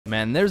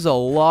Man, there's a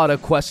lot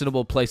of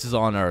questionable places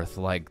on Earth,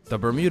 like the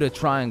Bermuda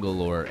Triangle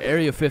or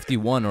Area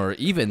 51 or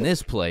even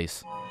this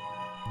place.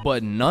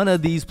 But none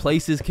of these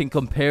places can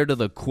compare to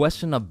the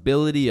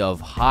questionability of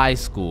high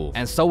school.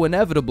 And so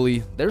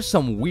inevitably, there's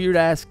some weird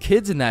ass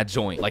kids in that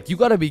joint. Like, you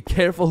gotta be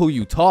careful who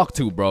you talk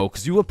to, bro,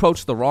 because you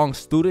approach the wrong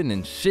student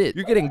and shit,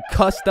 you're getting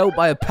cussed out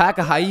by a pack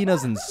of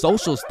hyenas in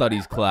social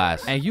studies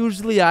class. And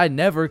usually I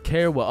never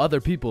care what other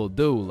people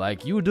do.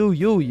 Like, you do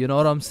you know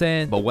what I'm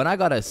saying? But when I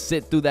gotta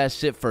sit through that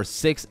shit for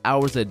 6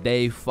 hours a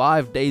day,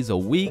 5 days a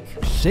week,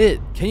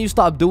 shit, can you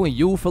stop doing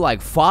you for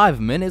like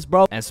 5 minutes,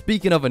 bro? And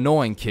speaking of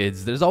annoying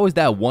kids, there's always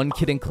that one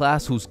kid in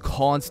class who's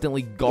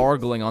constantly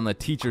gargling on the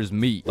teacher's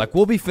meat. Like,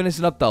 we'll be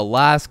finishing up the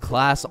last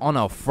class on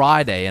a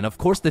Friday, and of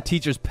course the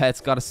teacher's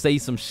pet's gotta say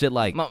some shit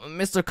like,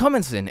 Mr.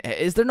 Cumminson,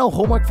 is there no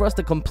homework for us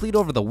to complete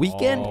over the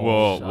weekend?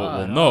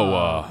 Well,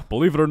 no,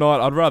 believe it or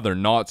not, I'd rather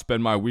not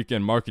spend my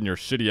weekend marking your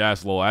shitty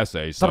ass little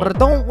essays, so.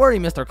 Don't worry,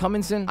 Mr.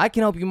 Cumminson, I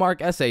can help you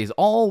mark essays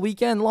all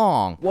weekend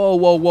long.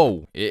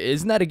 Whoa,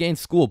 isn't that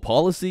against school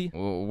policy?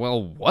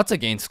 Well, what's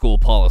against school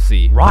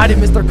policy? Riding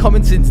Mr.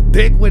 Cumminson's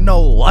dick with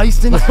no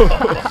license?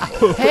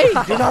 Hey,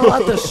 you're not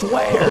allowed to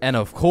swear. And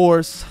of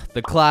course,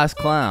 the class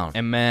clown.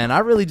 And man, I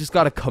really just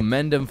gotta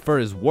commend him for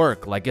his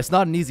work. Like, it's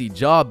not an easy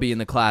job being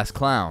the class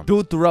clown.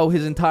 Dude threw out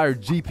his entire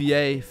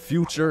GPA,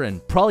 future,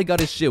 and probably got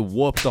his shit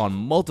whooped on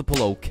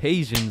multiple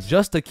occasions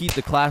just to keep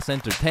the class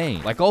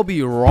entertained. Like, I'll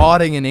be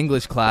rotting in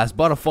English class,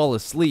 about to fall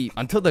asleep,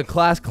 until the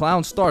class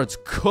clown starts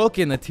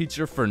cooking the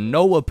teacher for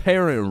no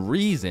apparent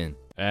reason.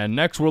 And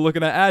next we're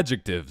looking at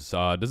adjectives.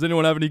 Does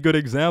anyone have any good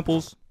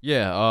examples?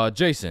 Yeah,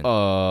 Jason.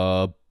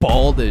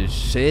 Bald as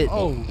shit.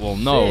 Oh, well,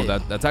 no,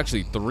 that's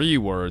actually 3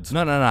 words.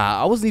 No,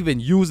 I wasn't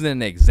even using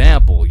an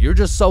example. You're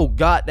just so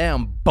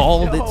goddamn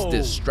bald, it's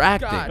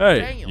distracting.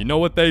 Hey, you know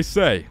what they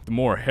say? The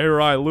more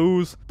hair I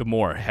lose, the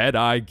more head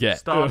I get.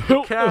 Stop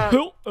the cat.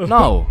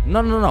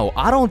 No.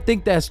 I don't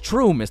think that's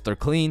true, Mr.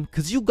 Clean,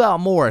 because you got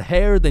more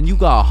hair than you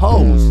got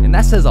hoes. And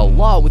that says a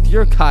lot with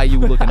your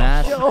Caillou looking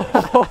ass.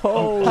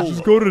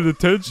 Just go to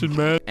detention,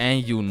 man.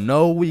 And you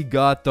know we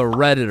got the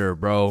Redditor,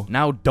 bro.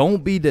 Now,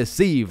 don't be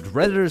deceived.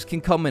 Redditors can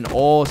come in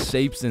all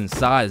shapes and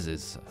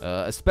sizes,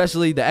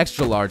 especially the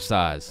extra large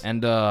size,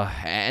 and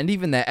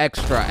even the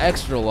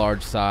extra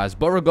large size.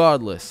 But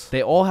regardless,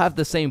 they all have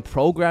the same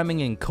programming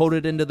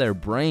encoded into their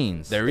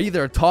brains. They're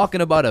either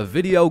talking about a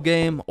video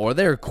game or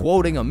they're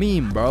quoting a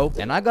meme, bro.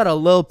 And I got a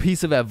little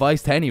piece of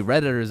advice to any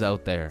Redditors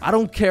out there. I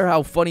don't care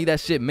how funny that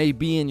shit may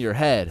be in your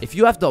head. If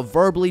you have to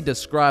verbally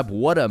describe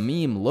what a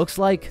meme looks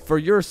like, for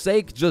your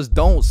sake, just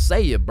don't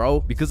say it,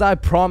 bro, because I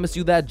promise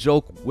you that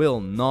joke will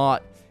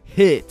not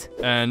hit.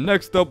 And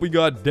next up we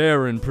got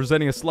Darren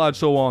presenting a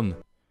slideshow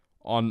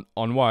on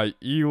why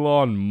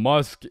Elon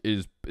Musk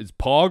is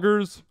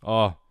poggers.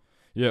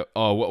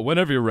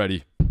 Whenever you're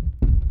ready.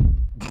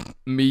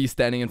 Me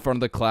standing in front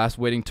of the class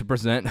waiting to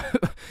present.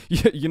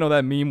 You know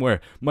that meme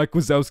where Mike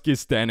Wazowski is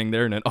standing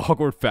there in an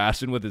awkward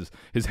fashion with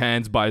his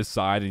hands by his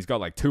side and he's got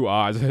like 2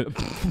 eyes.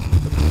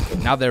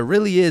 Now, there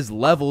really is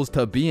levels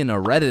to being a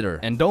Redditor.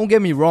 And don't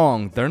get me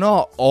wrong, they're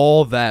not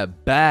all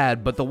that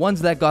bad, but the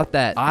ones that got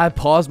that I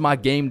paused my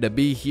game to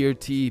be here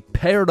tea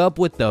paired up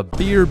with the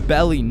beer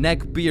belly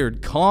neck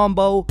beard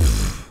combo,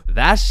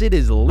 that shit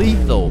is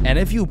lethal. And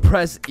if you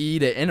press E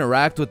to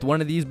interact with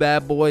one of these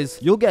bad boys,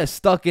 you'll get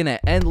stuck in an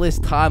endless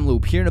time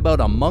loop hearing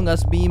about Among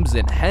Us memes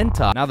and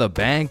hentai. Now, the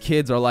band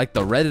kids are like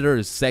the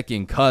Redditor's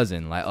second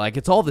cousin. Like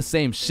it's all the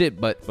same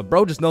shit, but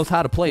bro just knows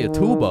how to play a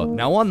tuba.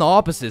 Now, on the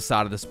opposite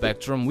side of the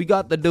spectrum, we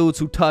got the dudes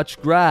who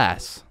touch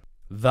grass.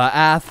 The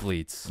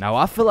athletes. Now,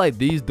 I feel like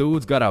these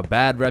dudes got a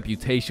bad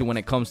reputation when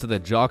it comes to the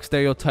jock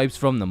stereotypes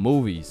from the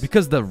movies,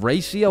 because the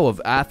ratio of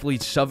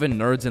athletes shoving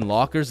nerds in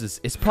lockers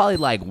is probably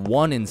like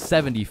 1 in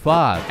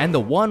 75, and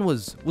the one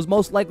was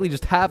most likely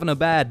just having a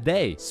bad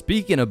day.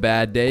 Speaking of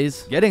bad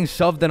days, getting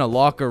shoved in a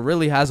locker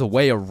really has a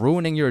way of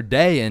ruining your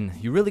day, and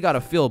you really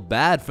gotta feel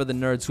bad for the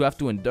nerds who have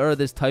to endure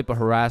this type of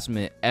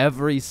harassment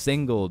every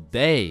single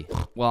day.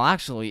 Well,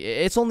 actually,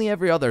 it's only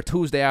every other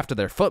Tuesday after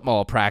their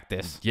football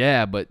practice.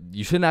 Yeah, but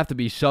you shouldn't have to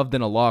be shoved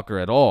in a locker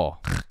at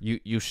all.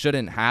 You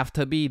shouldn't have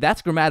to be.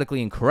 That's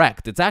grammatically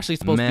incorrect. It's actually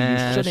supposed to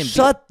be you shouldn't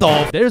shut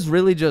the There's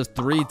really just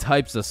 3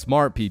 types of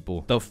smart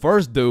people. The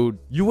first dude,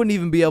 you wouldn't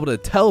even be able to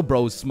tell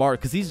bro's smart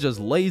because he's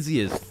just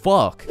lazy as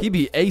fuck. He'd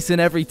be acing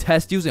every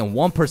test using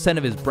 1%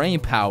 of his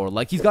brain power.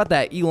 Like, he's got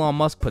that Elon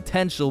Musk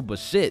potential, but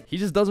shit, he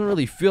just doesn't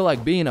really feel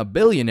like being a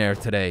billionaire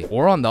today.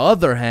 Or on the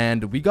other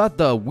hand, we got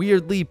the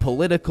weirdly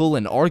political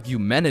and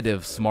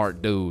argumentative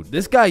smart dude.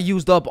 This guy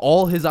used up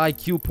all his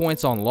IQ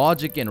points on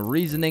logic and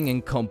reasoning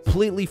and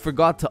completely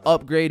forgot to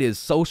upgrade his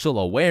social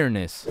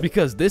awareness,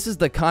 because this is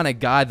the kind of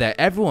guy that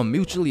everyone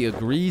mutually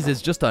agrees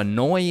is just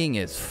annoying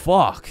as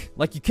fuck.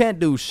 Like, you can't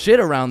do shit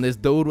around this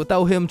dude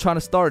without him trying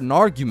to start an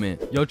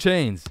argument. Yo,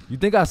 Chains, you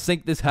think I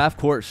sink this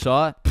half-court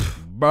shot?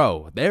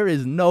 Bro, there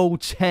is no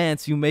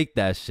chance you make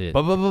that shit.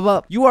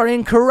 But you are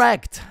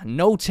incorrect.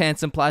 No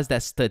chance implies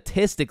that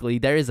statistically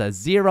there is a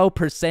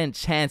 0%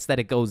 chance that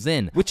it goes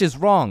in, which is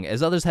wrong,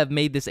 as others have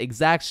made this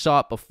exact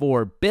shot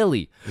before.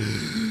 Billy.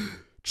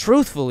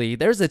 Truthfully,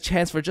 there's a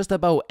chance for just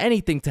about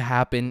anything to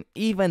happen,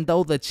 even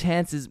though the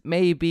chances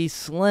may be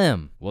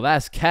slim. Well,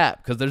 that's cap,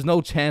 because there's no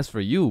chance for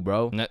you,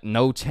 bro.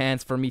 No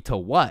chance for me to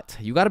what?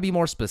 You gotta be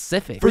more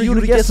specific. For you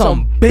to get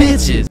some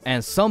bitches.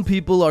 And some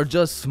people are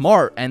just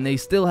smart, and they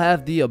still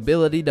have the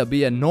ability to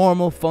be a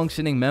normal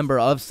functioning member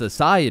of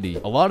society.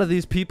 A lot of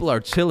these people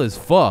are chill as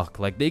fuck.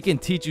 Like, they can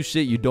teach you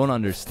shit you don't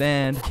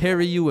understand,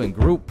 carry you in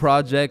group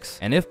projects,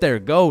 and if they're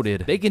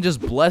goated, they can just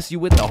bless you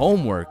with the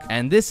homework.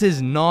 And this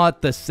is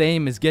not the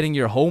same as getting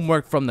your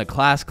homework from the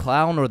class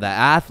clown or the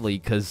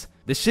athlete, because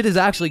this shit is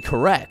actually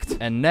correct.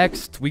 And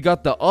next, we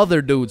got the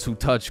other dudes who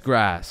touch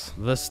grass.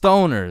 The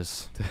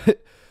stoners.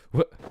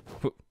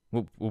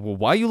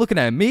 Why are you looking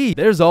at me?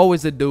 There's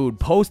always a dude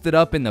posted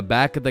up in the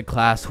back of the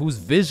class who's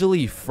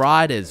visually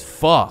fried as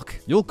fuck.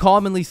 You'll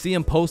commonly see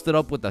him posted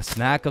up with a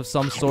snack of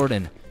some sort,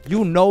 and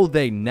you know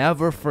they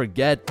never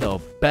forget the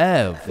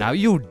bev. Now,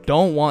 you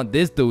don't want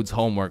this dude's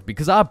homework,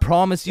 because I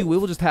promise you, we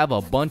will just have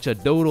a bunch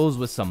of doodles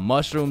with some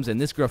mushrooms and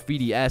this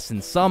graffiti S,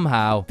 and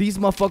somehow these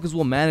motherfuckers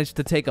will manage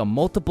to take a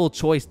multiple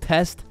choice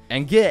test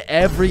and get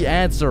every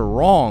answer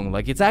wrong.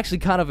 Like, it's actually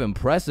kind of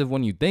impressive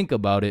when you think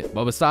about it.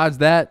 But besides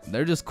that,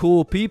 they're just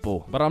cool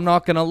people. But I'm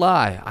not gonna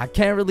lie, I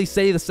can't really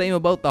say the same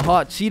about the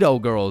hot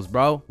Cheeto girls,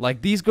 bro.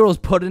 Like, these girls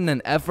put in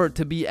an effort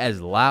to be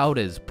as loud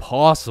as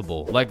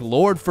possible. Like,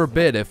 Lord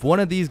forbid, if one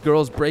of these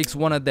girls breaks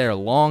one of their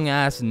long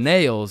ass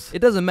nails, it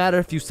doesn't matter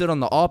if you sit on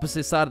the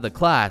opposite side of the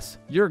class,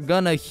 you're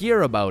gonna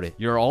hear about it.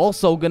 You're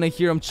also gonna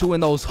hear them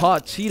chewing those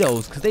hot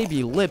Cheetos, because they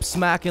be lip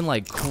smacking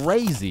like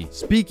crazy.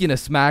 Speaking of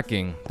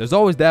smacking, there's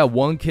always that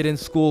one kid in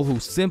school who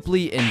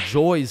simply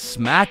enjoys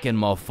smacking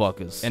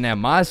motherfuckers. And at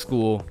my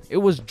school, it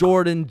was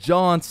Jordan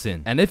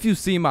Johnson. And if you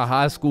see my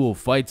high school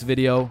fights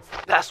video,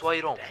 that's why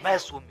you don't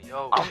mess with me,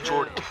 yo. I'm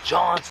Jordan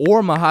Johnson.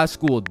 or my high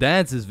school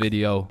dances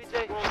video,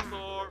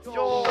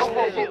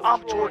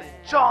 I'm Jordan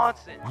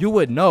Johnson. you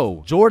would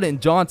know Jordan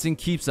Johnson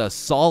keeps a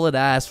solid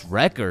ass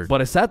record.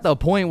 But it's at the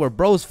point where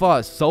bros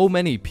fought so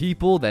many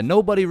people that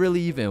nobody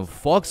really even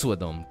fucks with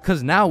them.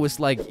 Cause now it's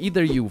like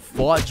either you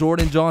fought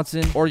Jordan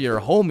Johnson or your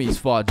homies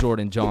fought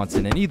Jordan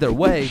Johnson. And either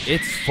way,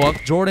 it's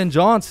fuck Jordan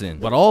Johnson.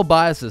 But all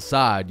bias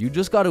aside, you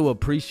just got to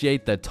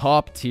appreciate the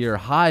top tier,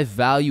 high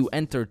value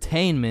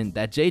entertainment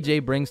that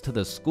JJ brings to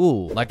the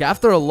school. Like,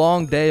 after a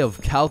long day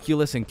of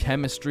calculus and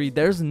chemistry,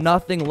 there's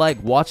nothing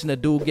like watching a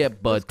dude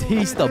get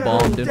Batista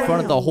bombed in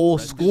front of the whole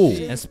school.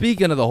 And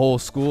speaking of the whole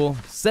school,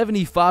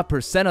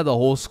 75% of the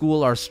whole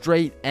school are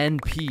straight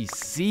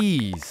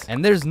NPCs.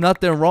 And there's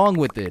nothing wrong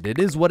with it. It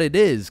is what it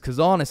is, because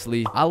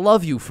honestly, I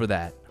love you for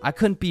that. I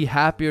couldn't be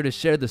happier to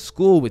share the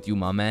school with you,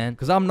 my man.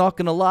 Because I'm not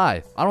gonna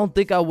lie, I don't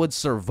think I would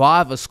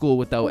survive a school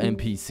without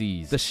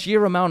NPCs. The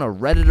sheer amount of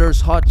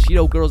Redditors, hot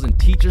Cheeto girls, and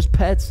teachers'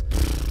 pets,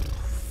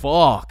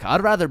 fuck,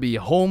 I'd rather be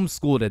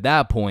homeschooled at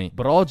that point.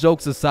 But all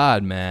jokes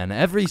aside, man,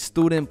 every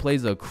student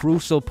plays a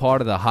crucial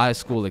part of the high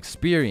school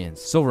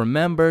experience. So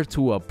remember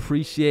to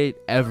appreciate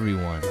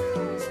everyone.